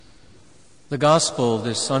The Gospel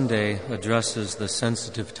this Sunday addresses the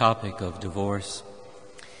sensitive topic of divorce.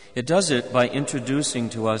 It does it by introducing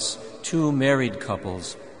to us two married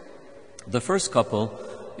couples. The first couple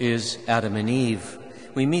is Adam and Eve.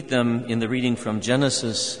 We meet them in the reading from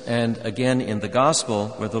Genesis and again in the Gospel,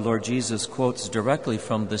 where the Lord Jesus quotes directly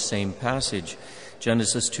from the same passage,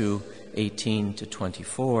 Genesis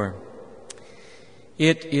 2:18-24.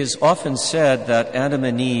 It is often said that Adam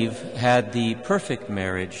and Eve had the perfect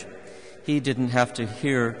marriage. He didn't have to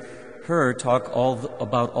hear her talk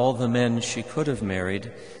about all the men she could have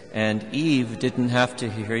married, and Eve didn't have to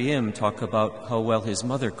hear him talk about how well his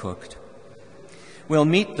mother cooked. We'll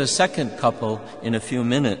meet the second couple in a few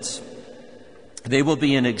minutes. They will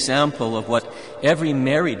be an example of what every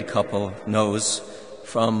married couple knows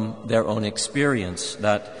from their own experience,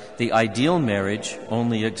 that the ideal marriage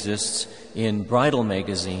only exists in bridal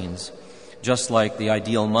magazines, just like the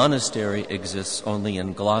ideal monastery exists only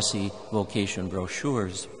in glossy vocation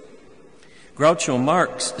brochures. Groucho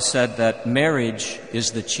Marx said that marriage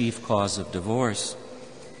is the chief cause of divorce.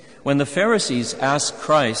 When the Pharisees asked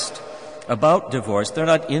Christ about divorce, they're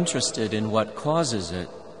not interested in what causes it.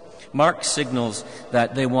 Marx signals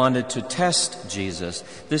that they wanted to test Jesus.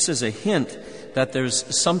 This is a hint that there's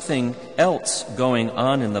something else going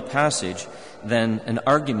on in the passage than an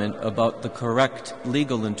argument about the correct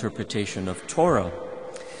legal interpretation of Torah.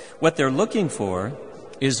 What they're looking for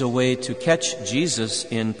is a way to catch Jesus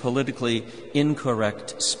in politically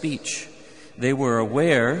incorrect speech. They were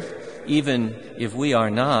aware, even if we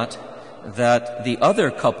are not, that the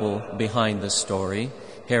other couple behind the story,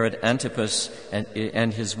 Herod Antipas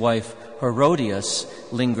and his wife Herodias,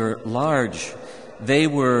 linger large. They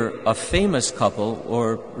were a famous couple,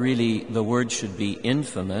 or really the word should be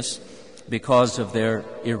infamous, because of their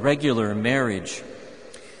irregular marriage.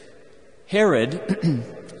 Herod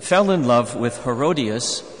fell in love with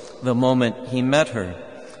Herodias the moment he met her.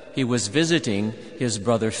 He was visiting his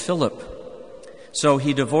brother Philip. So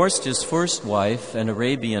he divorced his first wife, an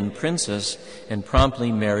Arabian princess, and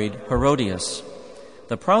promptly married Herodias.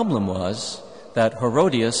 The problem was that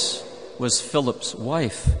Herodias was Philip's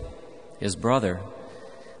wife, his brother.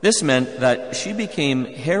 This meant that she became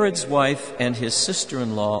Herod's wife and his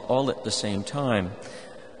sister-in-law all at the same time.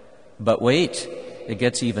 But wait, it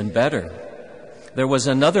gets even better. There was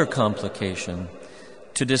another complication.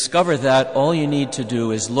 To discover that, all you need to do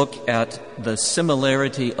is look at the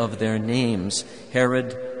similarity of their names.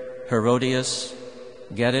 Herod, Herodias,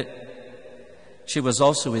 get it? She was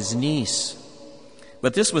also his niece.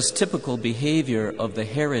 But this was typical behavior of the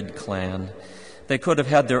Herod clan. They could have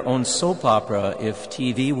had their own soap opera if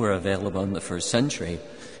TV were available in the first century.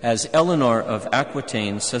 As Eleanor of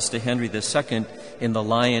Aquitaine says to Henry II in The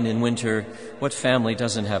Lion in Winter, what family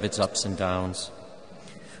doesn't have its ups and downs?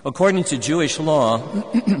 According to Jewish law,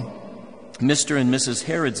 Mr. and Mrs.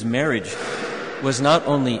 Herod's marriage was not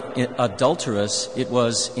only adulterous, it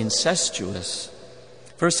was incestuous.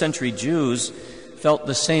 First century Jews felt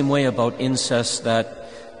the same way about incest that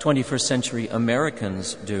 21st century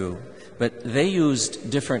Americans do. But they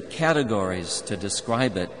used different categories to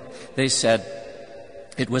describe it. They said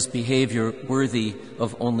it was behavior worthy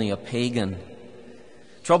of only a pagan.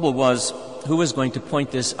 Trouble was, who was going to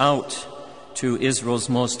point this out to Israel's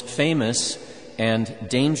most famous and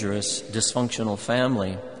dangerous dysfunctional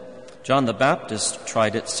family? John the Baptist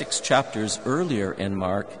tried it 6 chapters earlier in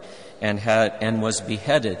Mark and was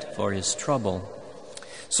beheaded for his trouble.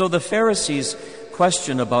 So the Pharisees'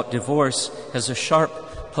 question about divorce has a sharp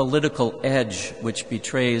political edge which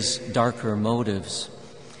betrays darker motives.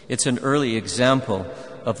 It's an early example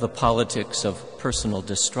of the politics of personal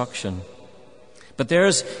destruction. But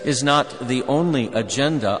theirs is not the only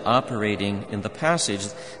agenda operating in the passage.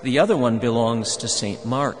 The other one belongs to St.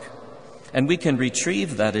 Mark. And we can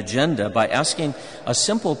retrieve that agenda by asking a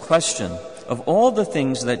simple question. Of all the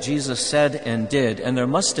things that Jesus said and did, and there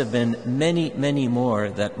must have been many, many more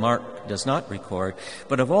that Mark does not record,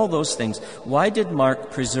 but of all those things, why did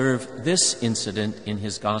Mark preserve this incident in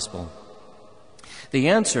his gospel? The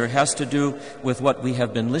answer has to do with what we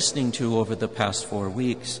have been listening to over the past 4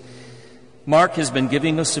 weeks. Mark has been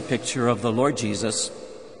giving us a picture of the Lord Jesus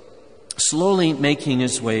slowly making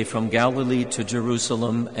his way from Galilee to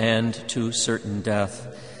Jerusalem and to certain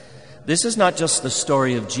death. This is not just the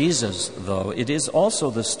story of Jesus, though. It is also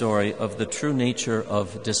the story of the true nature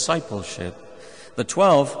of discipleship. The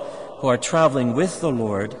 12 who are traveling with the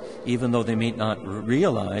Lord, even though they may not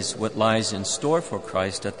realize what lies in store for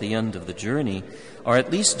Christ at the end of the journey, are at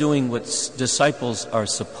least doing what disciples are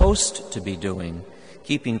supposed to be doing,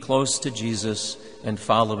 keeping close to Jesus and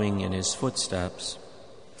following in his footsteps.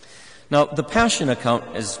 Now, the Passion account,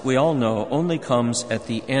 as we all know, only comes at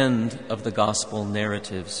the end of the gospel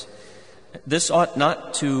narratives. This ought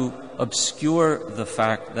not to obscure the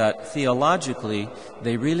fact that theologically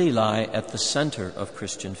they really lie at the center of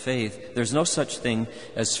Christian faith. There's no such thing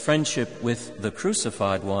as friendship with the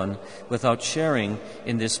crucified one without sharing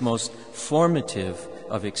in this most formative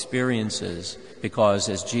of experiences, because,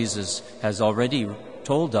 as Jesus has already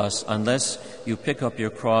told us, unless you pick up your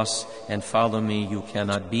cross and follow me, you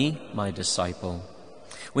cannot be my disciple.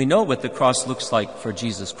 We know what the cross looks like for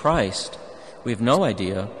Jesus Christ. We have no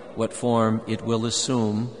idea what form it will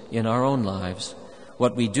assume in our own lives.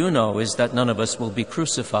 What we do know is that none of us will be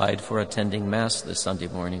crucified for attending Mass this Sunday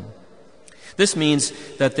morning. This means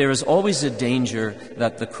that there is always a danger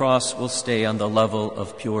that the cross will stay on the level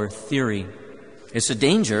of pure theory. It's a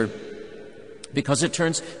danger because it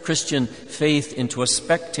turns Christian faith into a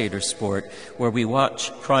spectator sport where we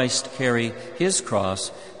watch Christ carry his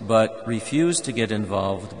cross but refuse to get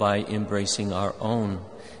involved by embracing our own.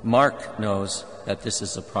 Mark knows that this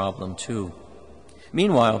is a problem too.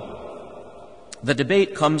 Meanwhile, the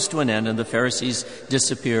debate comes to an end and the Pharisees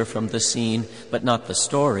disappear from the scene, but not the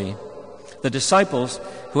story. The disciples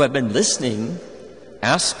who have been listening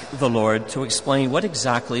ask the Lord to explain what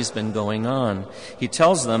exactly has been going on. He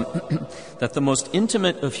tells them that the most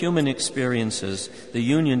intimate of human experiences, the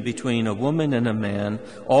union between a woman and a man,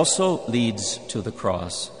 also leads to the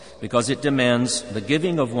cross, because it demands the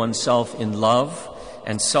giving of oneself in love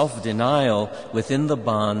and self-denial within the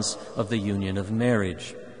bonds of the union of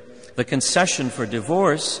marriage. The concession for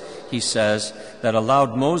divorce, he says, that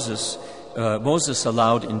Moses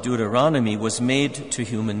allowed in Deuteronomy was made to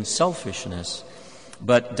human selfishness.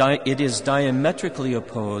 But it is diametrically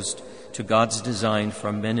opposed to God's design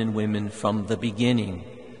for men and women from the beginning.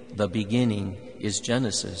 The beginning is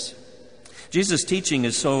Genesis. Jesus' teaching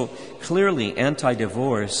is so clearly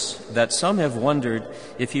anti-divorce that some have wondered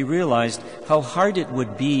if he realized how hard it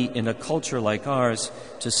would be in a culture like ours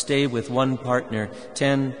to stay with one partner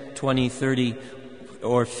 10, 20, 30,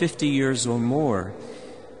 or 50 years or more.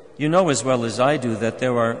 You know as well as I do that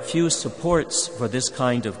there are few supports for this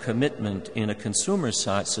kind of commitment in a consumer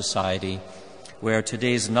society where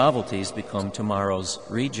today's novelties become tomorrow's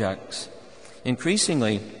rejects.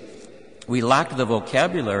 Increasingly, we lack the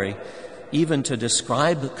vocabulary even to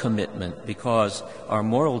describe commitment because our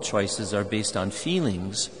moral choices are based on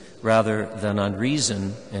feelings rather than on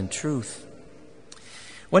reason and truth.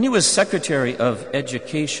 When he was Secretary of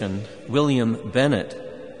Education, William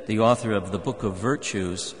Bennett, the author of the Book of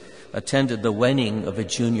Virtues, attended the wedding of a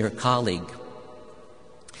junior colleague.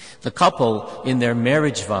 The couple, in their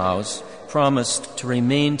marriage vows, promised to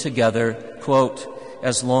remain together, quote,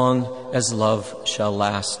 as long as love shall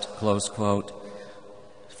last, close quote.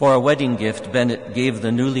 For a wedding gift, Bennett gave the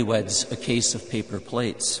newlyweds a case of paper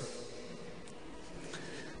plates.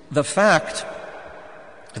 The fact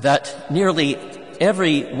that nearly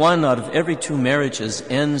every one out of every two marriages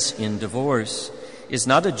ends in divorce is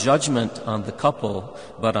not a judgment on the couple,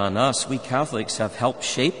 but on us. We Catholics have helped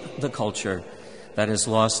shape the culture that has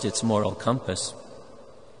lost its moral compass.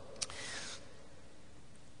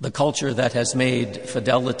 The culture that has made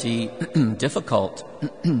fidelity difficult.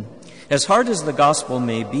 As hard as the gospel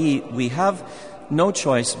may be, we have no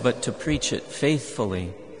choice but to preach it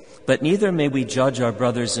faithfully. But neither may we judge our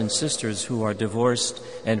brothers and sisters who are divorced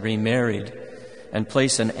and remarried and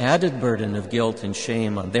place an added burden of guilt and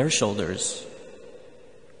shame on their shoulders,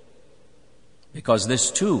 because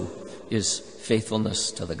this too is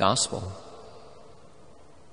faithfulness to the gospel.